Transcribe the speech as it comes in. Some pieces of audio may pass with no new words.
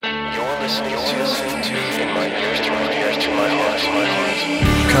listening to In My Ears to My Heart.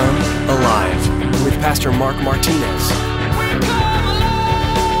 Come Alive with Pastor Mark Martinez.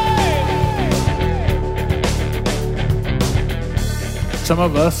 Some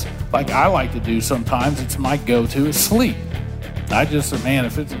of us, like I like to do sometimes, it's my go-to is sleep.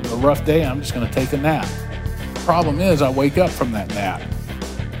 If it's a rough day, I'm just going to take a nap. The problem is I wake up from that nap.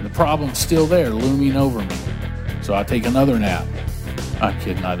 And the problem's still there, looming over me. So I take another nap. I'm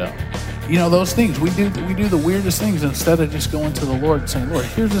kidding, I don't. You know, those things, we do the weirdest things instead of just going to the Lord and saying, Lord,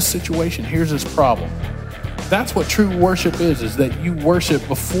 here's this situation, here's this problem. That's what true worship is that you worship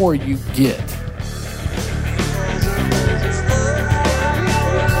before you get.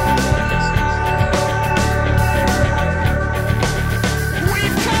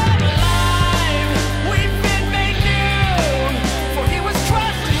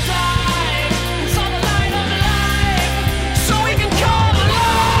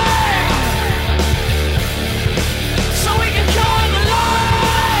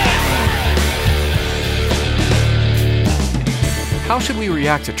 How should we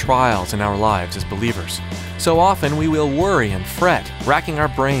react to trials in our lives as believers? So often we will worry and fret, racking our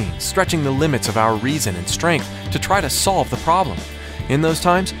brains, stretching the limits of our reason and strength to try to solve the problem. In those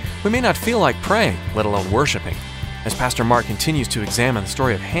times, we may not feel like praying, let alone worshiping. As Pastor Mark continues to examine the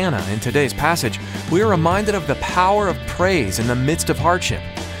story of Hannah in today's passage, we are reminded of the power of praise in the midst of hardship.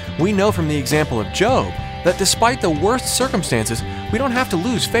 We know from the example of Job that despite the worst circumstances, we don't have to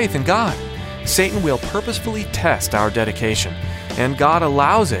lose faith in God. Satan will purposefully test our dedication, and God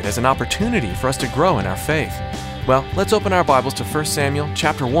allows it as an opportunity for us to grow in our faith. Well, let's open our Bibles to 1 Samuel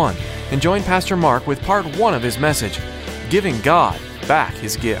chapter 1 and join Pastor Mark with part 1 of his message, Giving God Back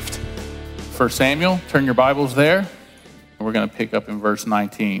His Gift. 1 Samuel, turn your Bibles there, and we're going to pick up in verse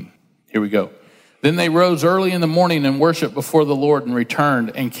 19. Here we go. Then they rose early in the morning and worshiped before the Lord and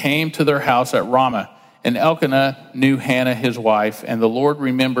returned and came to their house at Ramah. And Elkanah knew Hannah his wife, and the Lord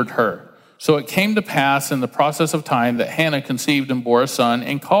remembered her. So it came to pass in the process of time that Hannah conceived and bore a son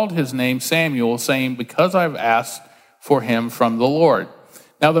and called his name Samuel, saying, Because I have asked for him from the Lord.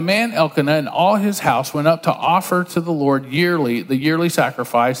 Now the man Elkanah and all his house went up to offer to the Lord the yearly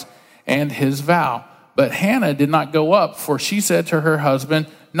sacrifice and his vow. But Hannah did not go up, for she said to her husband,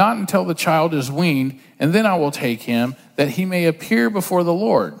 Not until the child is weaned, and then I will take him, that he may appear before the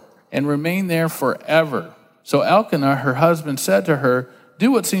Lord and remain there forever. So Elkanah, her husband, said to her,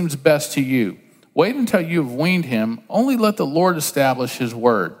 Do what seems best to you. Wait until you have weaned him. Only let the Lord establish his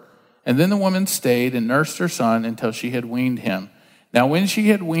word. And then the woman stayed and nursed her son until she had weaned him. Now when she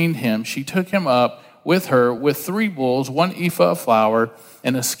had weaned him, she took him up with her with 3 bulls, 1 ephah of flour,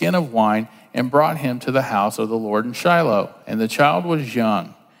 and a skin of wine, and brought him to the house of the Lord in Shiloh. And the child was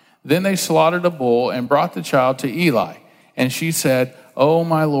young. Then they slaughtered a bull and brought the child to Eli. And she said, O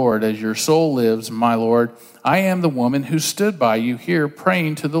my Lord, as your soul lives, my Lord, I am the woman who stood by you here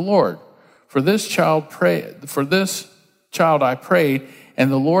praying to the Lord. For this child I prayed,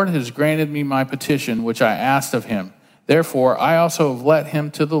 and the Lord has granted me my petition, which I asked of him. Therefore, I also have lent him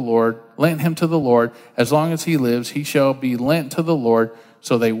to the Lord. As long as he lives, he shall be lent to the Lord.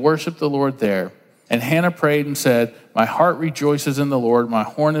 So they worshiped the Lord there. And Hannah prayed and said, My heart rejoices in the Lord. My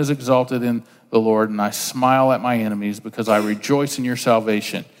horn is exalted in the Lord, and I smile at my enemies because I rejoice in your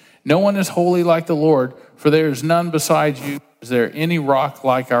salvation. No one is holy like the Lord, for there is none besides you. Is there any rock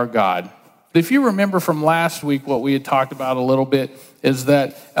like our God? If you remember from last week, what we had talked about a little bit is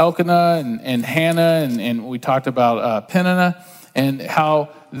that Elkanah and Hannah, and we talked about Peninnah, and how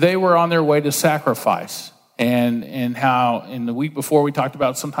they were on their way to sacrifice. And how in the week before we talked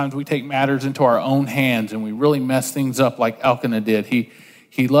about sometimes we take matters into our own hands and we really mess things up like Elkanah did.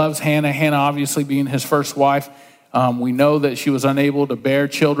 He loves Hannah. Hannah obviously being his first wife. We know that she was unable to bear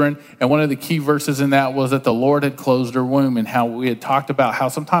children. And one of the key verses in that was that the Lord had closed her womb, and how we had talked about how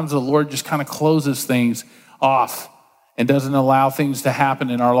sometimes the Lord just kind of closes things off and doesn't allow things to happen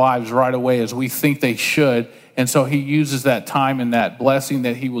in our lives right away as we think they should. And so he uses that time and that blessing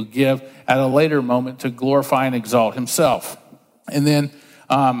that he will give at a later moment to glorify and exalt himself. And then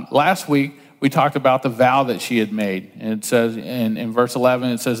last week, we talked about the vow that she had made. And it says in verse 11,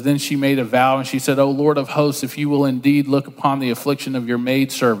 it says, Then she made a vow, and she said, O Lord of hosts, if you will indeed look upon the affliction of your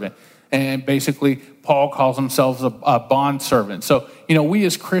maidservant. And basically, Paul calls himself a bondservant. So, we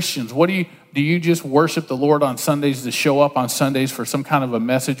as Christians, do you just worship the Lord on Sundays to show up on Sundays for some kind of a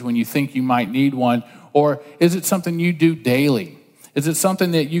message when you think you might need one? Or is it something you do daily? Is it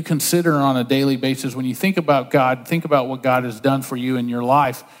something that you consider on a daily basis when you think about God, think about what God has done for you in your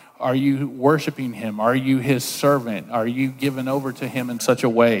life? Are you worshiping him? Are you his servant? Are you given over to him in such a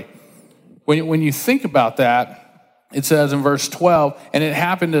way? When you think about that, it says in verse 12, and it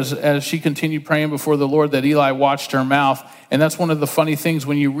happened as she continued praying before the Lord that Eli watched her mouth. And that's one of the funny things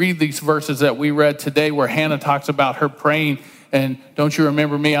when you read these verses that we read today where Hannah talks about her praying, and don't you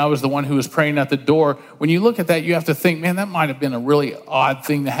remember me? I was the one who was praying at the door. When you look at that, you have to think, man, that might have been a really odd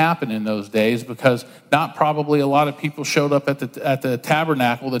thing to happen in those days, because not probably a lot of people showed up at the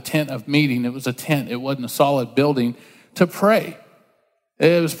tabernacle, the tent of meeting. It was a tent. It wasn't a solid building to pray.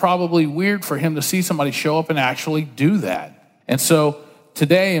 It was probably weird for him to see somebody show up and actually do that. And so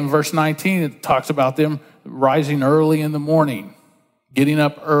today in verse 19, it talks about them rising early in the morning, getting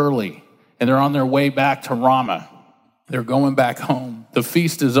up early, and they're on their way back to Ramah. They're going back home. The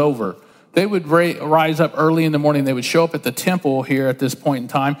feast is over. They would rise up early in the morning. They would show up at the temple here at this point in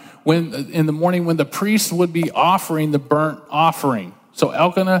time in the morning when the priests would be offering the burnt offering. So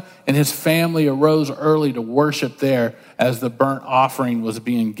Elkanah and his family arose early to worship there as the burnt offering was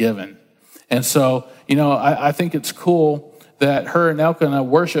being given. And so, I think it's cool that her and Elkanah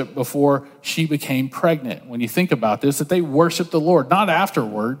worshiped before she became pregnant. When you think about this, that they worshiped the Lord, not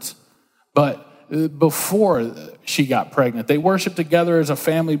afterwards, but before she got pregnant. They worshiped together as a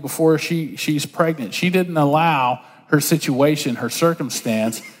family before she's pregnant. She didn't allow her situation, her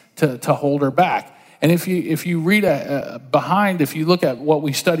circumstance to hold her back. And if you read if you look at what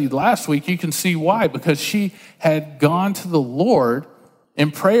we studied last week, you can see why. Because she had gone to the Lord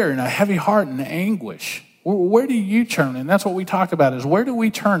in prayer in a heavy heart and anguish. Where do you turn? And that's what we talk about is where do we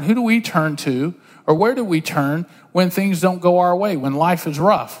turn? Who do we turn to? Or where do we turn when things don't go our way, when life is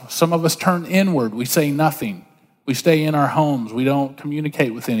rough? Some of us turn inward. We say nothing. We stay in our homes. We don't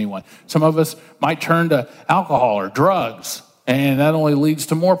communicate with anyone. Some of us might turn to alcohol or drugs, and that only leads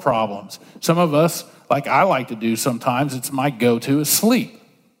to more problems. Some of us, like I like to do sometimes, it's my go-to is sleep.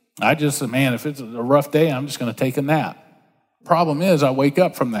 If it's a rough day, I'm just going to take a nap. Problem is, I wake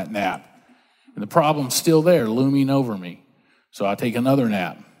up from that nap, and the problem's still there, looming over me. So I take another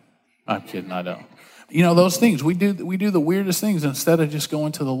nap. I'm kidding, I don't. Those things, we do the weirdest things instead of just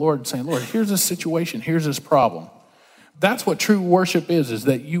going to the Lord and saying, Lord, here's this situation, here's this problem. That's what true worship is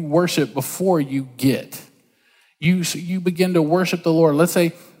that you worship before you get. You begin to worship the Lord. Let's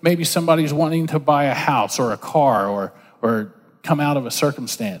say maybe somebody's wanting to buy a house or a car or come out of a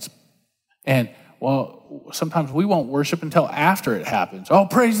circumstance. And, sometimes we won't worship until after it happens. Oh,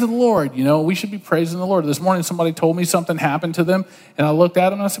 praise the Lord. We should be praising the Lord. This morning somebody told me something happened to them, and I looked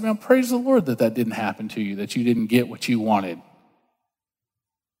at them and I said, man, praise the Lord that didn't happen to you, that you didn't get what you wanted.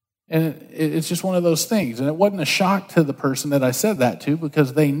 And it's just one of those things. And it wasn't a shock to the person that I said that to,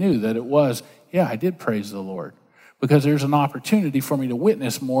 because they knew that it was, I did praise the Lord. Because there's an opportunity for me to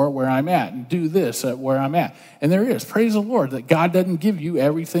witness more where I'm at and do this at where I'm at. And there is. Praise the Lord that God doesn't give you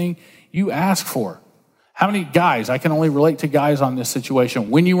everything you ask for. How many guys, I can only relate to guys on this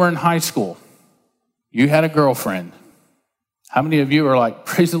situation. When you were in high school, you had a girlfriend. How many of you are like,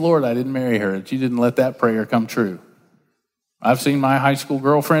 praise the Lord, I didn't marry her, that you didn't let that prayer come true? I've seen my high school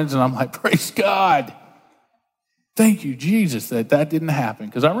girlfriends, and I'm like, praise God. Thank you, Jesus, that didn't happen.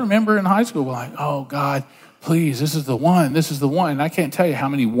 Because I remember in high school, like, oh, God, please, this is the one. And I can't tell you how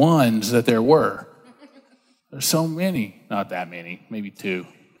many ones that there were. There's so many. Not that many, maybe two.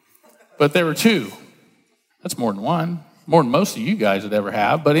 But there were two. That's more than one. More than most of you guys would ever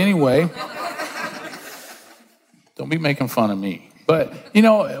have. But anyway, don't be making fun of me. But,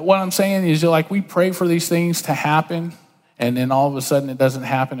 what I'm saying is we pray for these things to happen, and then all of a sudden it doesn't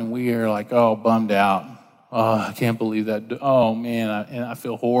happen, and we are like, oh, bummed out. Oh, I can't believe that. Oh, man, I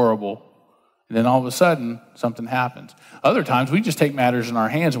feel horrible. And then all of a sudden, something happens. Other times, we just take matters in our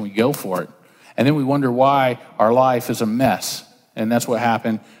hands and we go for it. And then we wonder why our life is a mess. And that's what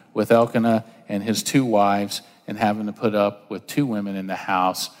happened with Elkanah and his two wives and having to put up with two women in the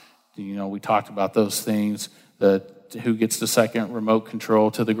house. We talked about those things, who gets the second remote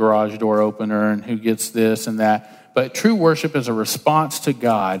control to the garage door opener and who gets this and that. But true worship is a response to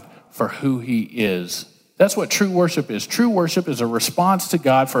God for who he is. That's what true worship is. True worship is a response to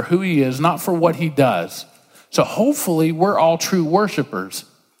God for who he is, not for what he does. So hopefully we're all true worshipers.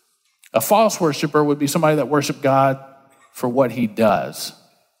 A false worshiper would be somebody that worshiped God for what he does.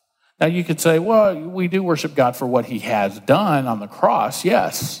 Now you could say, well, we do worship God for what he has done on the cross,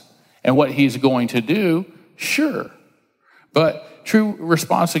 yes. And what he's going to do, sure. But true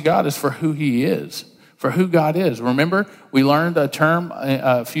response to God is for who he is, for who God is. Remember, we learned a term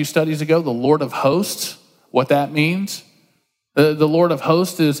a few studies ago, the Lord of hosts, what that means. The Lord of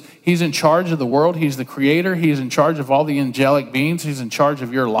hosts he's in charge of the world. He's the creator. He's in charge of all the angelic beings. He's in charge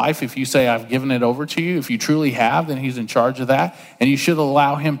of your life. If you say, I've given it over to you, if you truly have, then he's in charge of that. And you should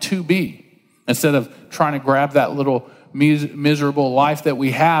allow him to be. Instead of trying to grab that little miserable life that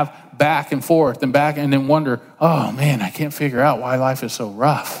we have back and forth and back and then wonder, oh man, I can't figure out why life is so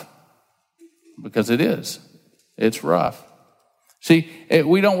rough. Because it is. It's rough. See,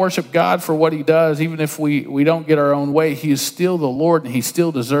 we don't worship God for what he does. Even if we don't get our own way, he is still the Lord and he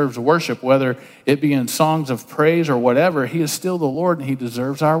still deserves worship, whether it be in songs of praise or whatever. He is still the Lord and he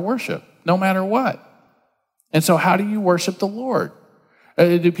deserves our worship, no matter what. And so how do you worship the Lord?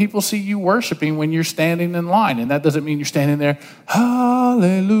 Do people see you worshiping when you're standing in line? And that doesn't mean you're standing there,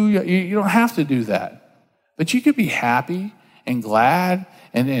 hallelujah. You don't have to do that. But you could be happy and glad,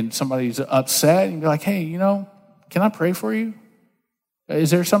 and somebody's upset, and be like, hey, can I pray for you?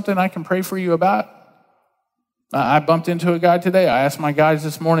 Is there something I can pray for you about? I bumped into a guy today. I asked my guys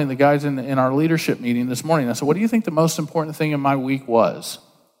this morning, the guys in our leadership meeting this morning, I said, what do you think the most important thing in my week was?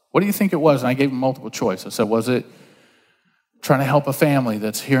 What do you think it was? And I gave them multiple choice. I said, was it trying to help a family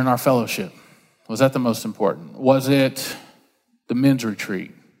that's here in our fellowship? Was that the most important? Was it the men's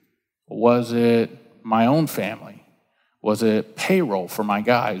retreat? Was it my own family? Was it payroll for my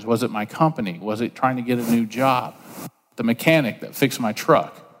guys? Was it my company? Was it trying to get a new job? The mechanic that fixed my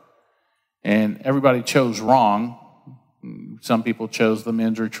truck? And everybody chose wrong. Some people chose the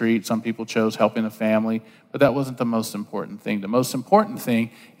men's retreat. Some people chose helping a family. But that wasn't the most important thing. The most important thing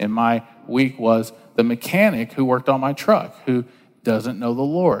in my week was the mechanic who worked on my truck, who doesn't know the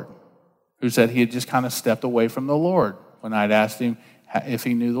Lord, who said he had just kind of stepped away from the Lord when I'd asked him if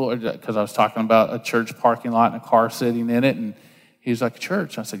he knew the Lord, because I was talking about a church parking lot and a car sitting in it, and he was like,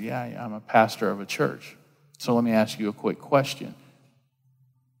 church? I said, yeah, I'm a pastor of a church. So let me ask you a quick question.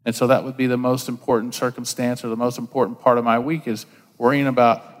 And so that would be the most important circumstance or the most important part of my week, is worrying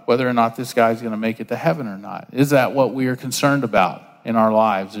about whether or not this guy's going to make it to heaven or not. Is that what we are concerned about in our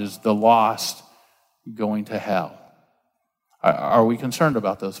lives? Is the lost going to hell? Are we concerned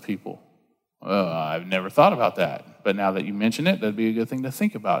about those people? I've never thought about that. But now that you mention it, that'd be a good thing to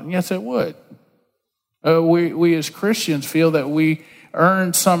think about. And yes, it would. We as Christians feel that we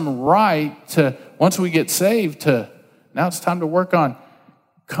earn some right to, once we get saved, now it's time to work on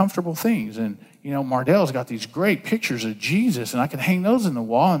comfortable things. And, Mardell's got these great pictures of Jesus, and I can hang those in the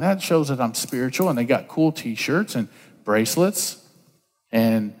wall, and that shows that I'm spiritual. And they got cool T-shirts and bracelets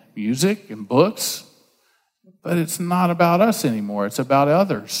and music and books. But it's not about us anymore. It's about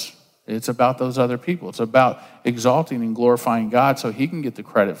others. It's about those other people. It's about exalting and glorifying God so he can get the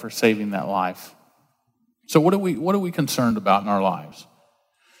credit for saving that life. So what are we concerned about in our lives?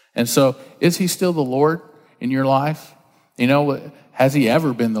 And so, is he still the Lord in your life? Has he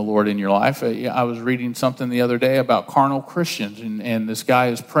ever been the Lord in your life? I was reading something the other day about carnal Christians, and this guy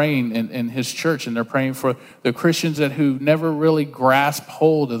is praying in his church, and they're praying for the Christians who never really grasp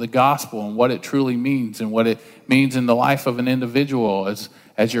hold of the gospel and what it truly means and what it means in the life of an individual.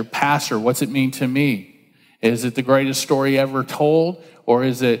 As your pastor, what's it mean to me? Is it the greatest story ever told, or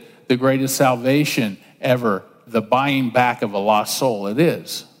is it the greatest salvation ever, the buying back of a lost soul? It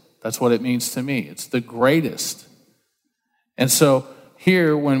is. That's what it means to me. It's the greatest. And so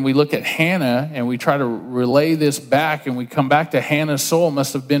here, when we look at Hannah and we try to relay this back, and we come back to Hannah's soul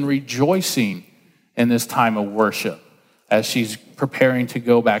must have been rejoicing in this time of worship as she's preparing to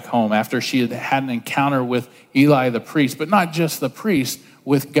go back home after she had an encounter with Eli the priest, but not just the priest,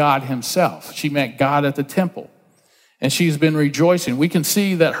 with God himself. She met God at the temple, and she's been rejoicing. We can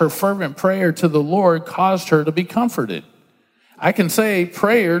see that her fervent prayer to the Lord caused her to be comforted. I can say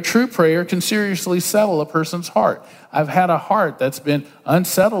true prayer can seriously settle a person's heart. I've had a heart that's been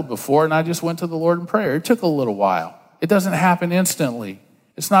unsettled before, and I just went to the Lord in prayer. It took a little while. It doesn't happen instantly.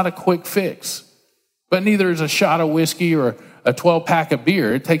 It's not a quick fix. But neither is a shot of whiskey or a 12-pack of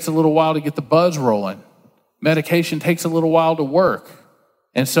beer. It takes a little while to get the buzz rolling. Medication takes a little while to work.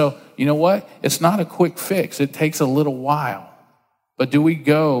 And so, you know what? It's not a quick fix. It takes a little while. But do we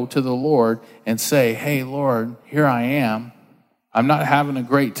go to the Lord and say, hey, Lord, here I am. I'm not having a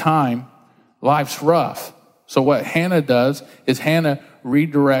great time. Life's rough. So what Hannah does is Hannah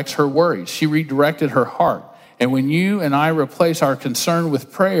redirects her worries. She redirected her heart. And when you and I replace our concern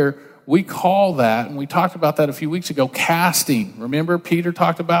with prayer, we call that, and we talked about that a few weeks ago, casting. Remember, Peter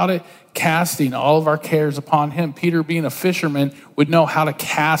talked about it? Casting all of our cares upon him. Peter, being a fisherman, would know how to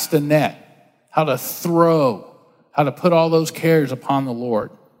cast a net, how to throw, how to put all those cares upon the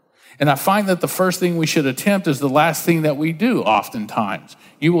Lord. And I find that the first thing we should attempt is the last thing that we do oftentimes.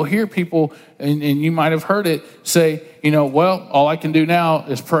 You will hear people, and you might have heard it, say, well, all I can do now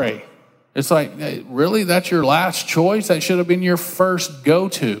is pray. It's like, really? That's your last choice? That should have been your first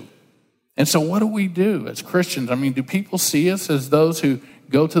go-to. And so what do we do as Christians? Do people see us as those who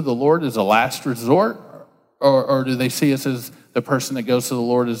go to the Lord as a last resort? Or do they see us as the person that goes to the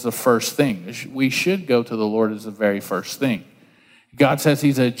Lord as the first thing? We should go to the Lord as the very first thing. God says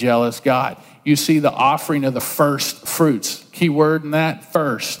he's a jealous God. You see the offering of the first fruits. Key word in that,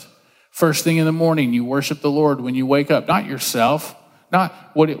 first. First thing in the morning, you worship the Lord when you wake up. Not yourself, not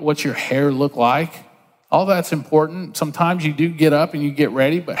what's your hair look like. All that's important. Sometimes you do get up and you get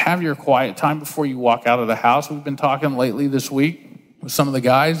ready, but have your quiet time before you walk out of the house. We've been talking lately this week with some of the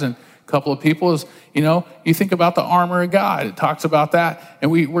guys and a couple of people is, you think about the armor of God. It talks about that,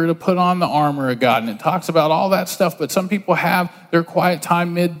 and we're to put on the armor of God, and it talks about all that stuff, but some people have their quiet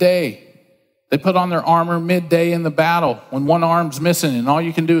time midday. They put on their armor midday in the battle when one arm's missing, and all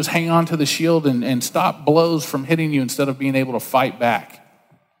you can do is hang on to the shield and stop blows from hitting you instead of being able to fight back.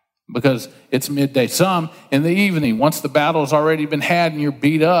 Because it's midday. Some in the evening, once the battle's already been had and you're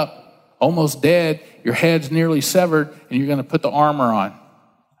beat up, almost dead, your head's nearly severed, and you're going to put the armor on.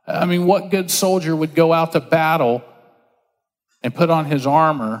 I mean, what good soldier would go out to battle and put on his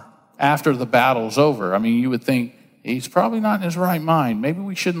armor after the battle's over? I mean, you would think, he's probably not in his right mind. Maybe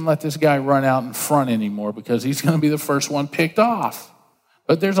we shouldn't let this guy run out in front anymore because he's going to be the first one picked off.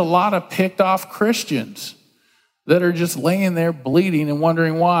 But there's a lot of picked off Christians that are just laying there bleeding and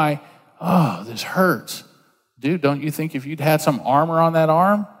wondering why. Oh, this hurts. Dude, don't you think if you'd had some armor on that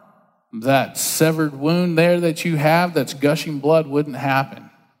arm, that severed wound there that you have that's gushing blood wouldn't happen?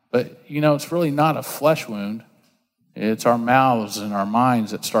 But, it's really not a flesh wound. It's our mouths and our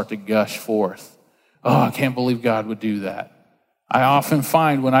minds that start to gush forth. Oh, I can't believe God would do that. I often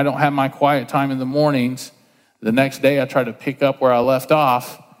find when I don't have my quiet time in the mornings, the next day I try to pick up where I left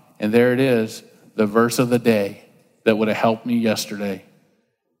off, and there it is, the verse of the day that would have helped me yesterday.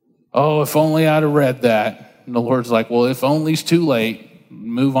 Oh, if only I'd have read that. And the Lord's like, well, if only's too late,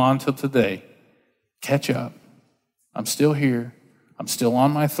 move on to today. Catch up. I'm still here. I'm still on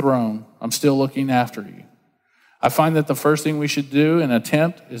my throne. I'm still looking after you. I find that the first thing we should do and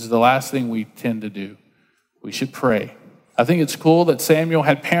attempt is the last thing we tend to do. We should pray. I think it's cool that Samuel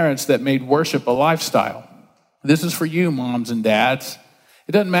had parents that made worship a lifestyle. This is for you, moms and dads.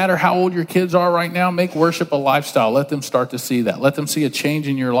 It doesn't matter how old your kids are right now. Make worship a lifestyle. Let them start to see that. Let them see a change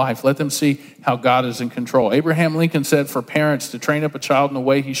in your life. Let them see how God is in control. Abraham Lincoln said for parents to train up a child in the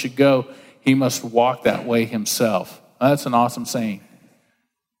way he should go, he must walk that way himself. That's an awesome saying.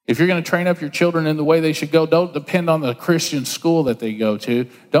 If you're going to train up your children in the way they should go, don't depend on the Christian school that they go to.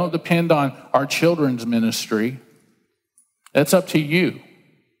 Don't depend on our children's ministry. That's up to you.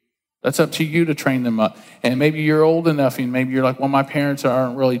 That's up to you to train them up. And maybe you're old enough and maybe you're like, well, my parents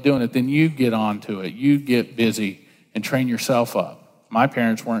aren't really doing it. Then you get on to it. You get busy and train yourself up. My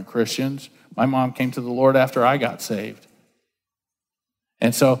parents weren't Christians. My mom came to the Lord after I got saved.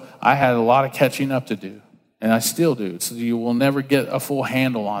 And so I had a lot of catching up to do. And I still do. So you will never get a full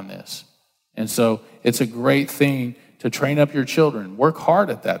handle on this. And so it's a great thing to train up your children. Work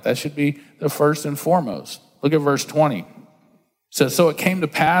hard at that. That should be the first and foremost. Look at verse 20. It says, so it came to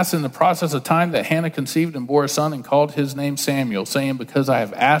pass in the process of time that Hannah conceived and bore a son and called his name Samuel, saying, because I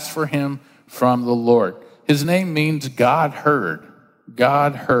have asked for him from the Lord. His name means God heard.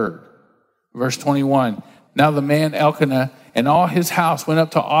 God heard. Verse 21. Now the man Elkanah and all his house went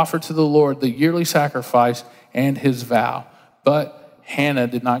up to offer to the Lord the yearly sacrifice and his vow. But Hannah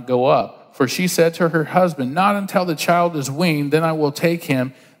did not go up, for she said to her husband, not until the child is weaned, then I will take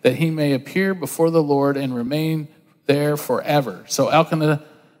him, that he may appear before the Lord and remain there forever. So Elkanah,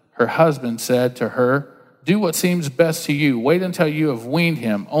 her husband, said to her, do what seems best to you. Wait until you have weaned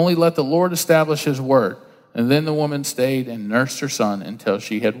him. Only let the Lord establish his word. And then the woman stayed and nursed her son until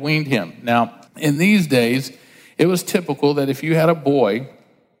she had weaned him. Now, in these days, it was typical that if you had a boy,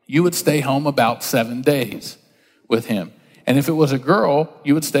 you would stay home about 7 days with him. And if it was a girl,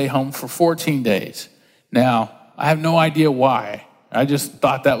 you would stay home for 14 days. Now, I have no idea why. I just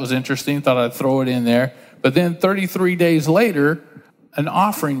thought that was interesting, thought I'd throw it in there. But then 33 days later, an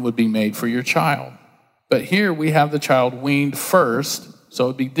offering would be made for your child. But here we have the child weaned first, so it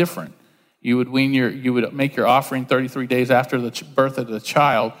would be different. You would make your offering 33 days after the birth of the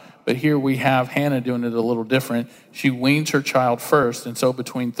child. But here we have Hannah doing it a little different. She weans her child first, and so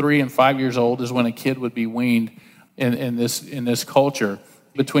between 3 and 5 years old is when a kid would be weaned in this culture.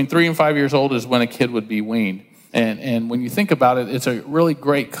 Between 3 and 5 years old is when a kid would be weaned. And when you think about it, it's a really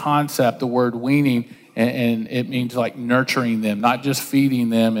great concept, the word weaning, and it means like nurturing them, not just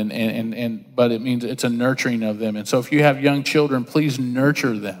feeding them, but it means it's a nurturing of them. And so if you have young children, please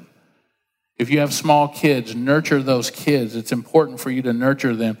nurture them. If you have small kids, nurture those kids. It's important for you to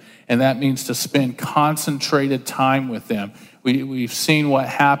nurture them, and that means to spend concentrated time with them. We've seen what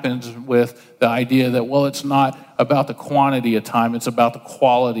happens with the idea that, well, it's not about the quantity of time, it's about the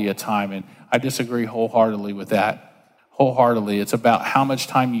quality of time, and I disagree wholeheartedly with that. Wholeheartedly. It's about how much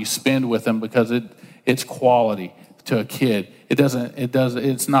time you spend with them because it's quality. to a kid.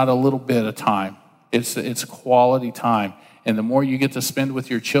 It's not a little bit of time. It's quality time. And the more you get to spend with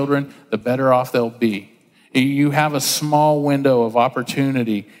your children, the better off they'll be. You have a small window of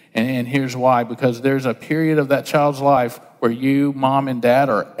opportunity, and here's why. Because there's a period of that child's life where you, mom and dad,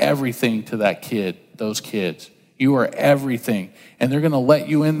 are everything to that kid, those kids. You are everything. And they're going to let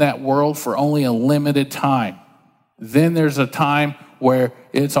you in that world for only a limited time. Then there's a time where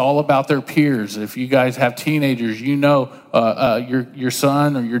it's all about their peers. If you guys have teenagers, you know your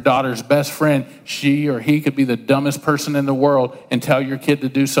son or your daughter's best friend, she or he could be the dumbest person in the world and tell your kid to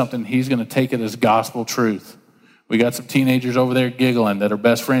do something. He's going to take it as gospel truth. We got some teenagers over there giggling that are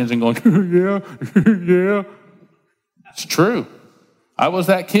best friends and going, yeah. It's true. I was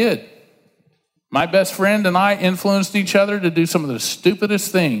that kid. My best friend and I influenced each other to do some of the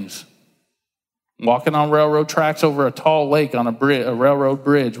stupidest things. Walking on railroad tracks over a tall lake on a railroad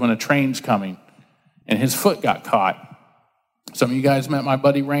bridge when a train's coming, and his foot got caught. Some of you guys met my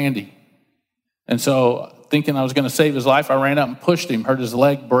buddy Randy. And so thinking I was going to save his life, I ran up and pushed him, hurt his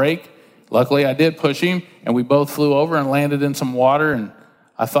leg break. Luckily, I did push him, and we both flew over and landed in some water, and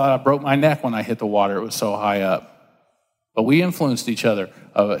I thought I broke my neck when I hit the water. It was so high up. But we influenced each other.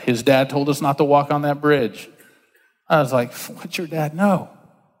 His dad told us not to walk on that bridge. I was like, what's your dad know?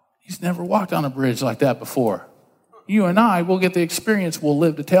 He's never walked on a bridge like that before. You and I will get the experience. We'll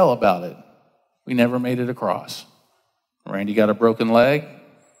live to tell about it. We never made it across. Randy got a broken leg,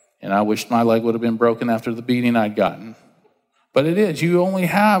 and I wished my leg would have been broken after the beating I'd gotten. But it is. You only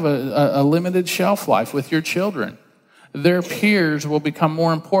have a limited shelf life with your children. Their peers will become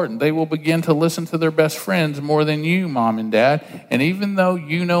more important. They will begin to listen to their best friends more than you, mom and dad. And even though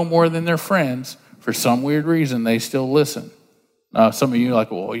you know more than their friends, for some weird reason, they still listen. Some of you are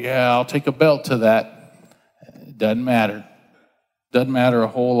like, well, yeah, I'll take a belt to that. It doesn't matter. Doesn't matter a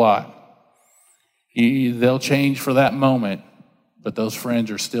whole lot. They'll change for that moment, but those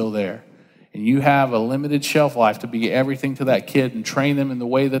friends are still there. And you have a limited shelf life to be everything to that kid and train them in the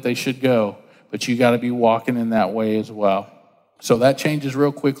way that they should go, but you got to be walking in that way as well. So that changes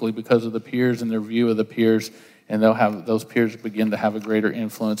real quickly because of the peers and their view of the peers, and those peers begin to have a greater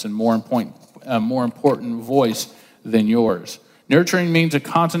influence and more important voice than yours. Nurturing means a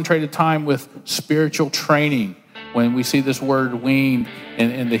concentrated time with spiritual training. When we see this word weaned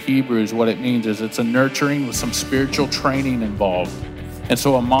in the Hebrews, what it means is it's a nurturing with some spiritual training involved. And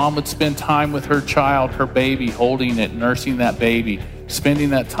so a mom would spend time with her child, her baby, holding it, nursing that baby, spending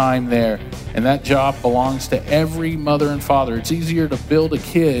that time there. And that job belongs to every mother and father. It's easier to build a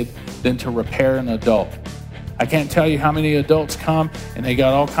kid than to repair an adult. I can't tell you how many adults come and they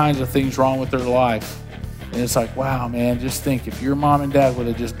got all kinds of things wrong with their life. And it's like, wow, man, just think, if your mom and dad would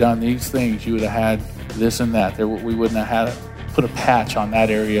have just done these things, you would have had this and that. We wouldn't have had to put a patch on that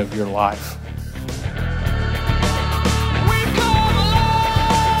area of your life.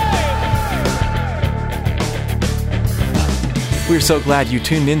 We're so glad you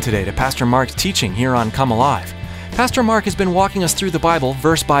tuned in today to Pastor Mark's teaching here on Come Alive. Pastor Mark has been walking us through the Bible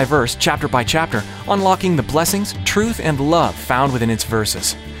verse by verse, chapter by chapter, unlocking the blessings, truth, and love found within its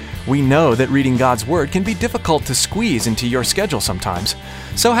verses. We know that reading God's Word can be difficult to squeeze into your schedule sometimes,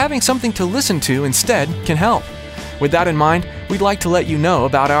 so having something to listen to instead can help. With that in mind, we'd like to let you know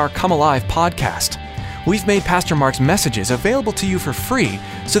about our Come Alive podcast. We've made Pastor Mark's messages available to you for free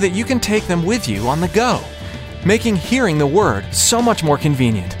so that you can take them with you on the go, making hearing the Word so much more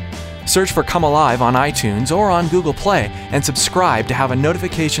convenient. Search for Come Alive on iTunes or on Google Play and subscribe to have a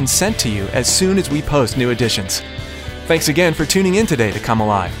notification sent to you as soon as we post new editions. Thanks again for tuning in today to Come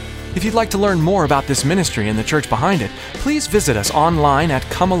Alive. If you'd like to learn more about this ministry and the church behind it, please visit us online at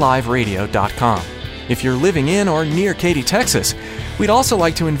comealiveradio.com. If you're living in or near Katy, Texas, we'd also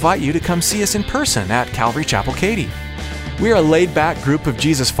like to invite you to come see us in person at Calvary Chapel, Katy. We're a laid-back group of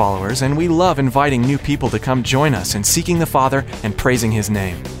Jesus followers, and we love inviting new people to come join us in seeking the Father and praising His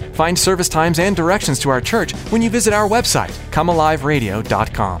name. Find service times and directions to our church when you visit our website,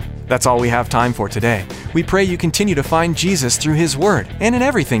 comealiveradio.com. That's all we have time for today. We pray you continue to find Jesus through His Word and in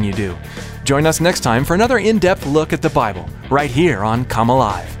everything you do. Join us next time for another in-depth look at the Bible, right here on Come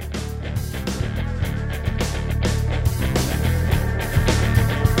Alive.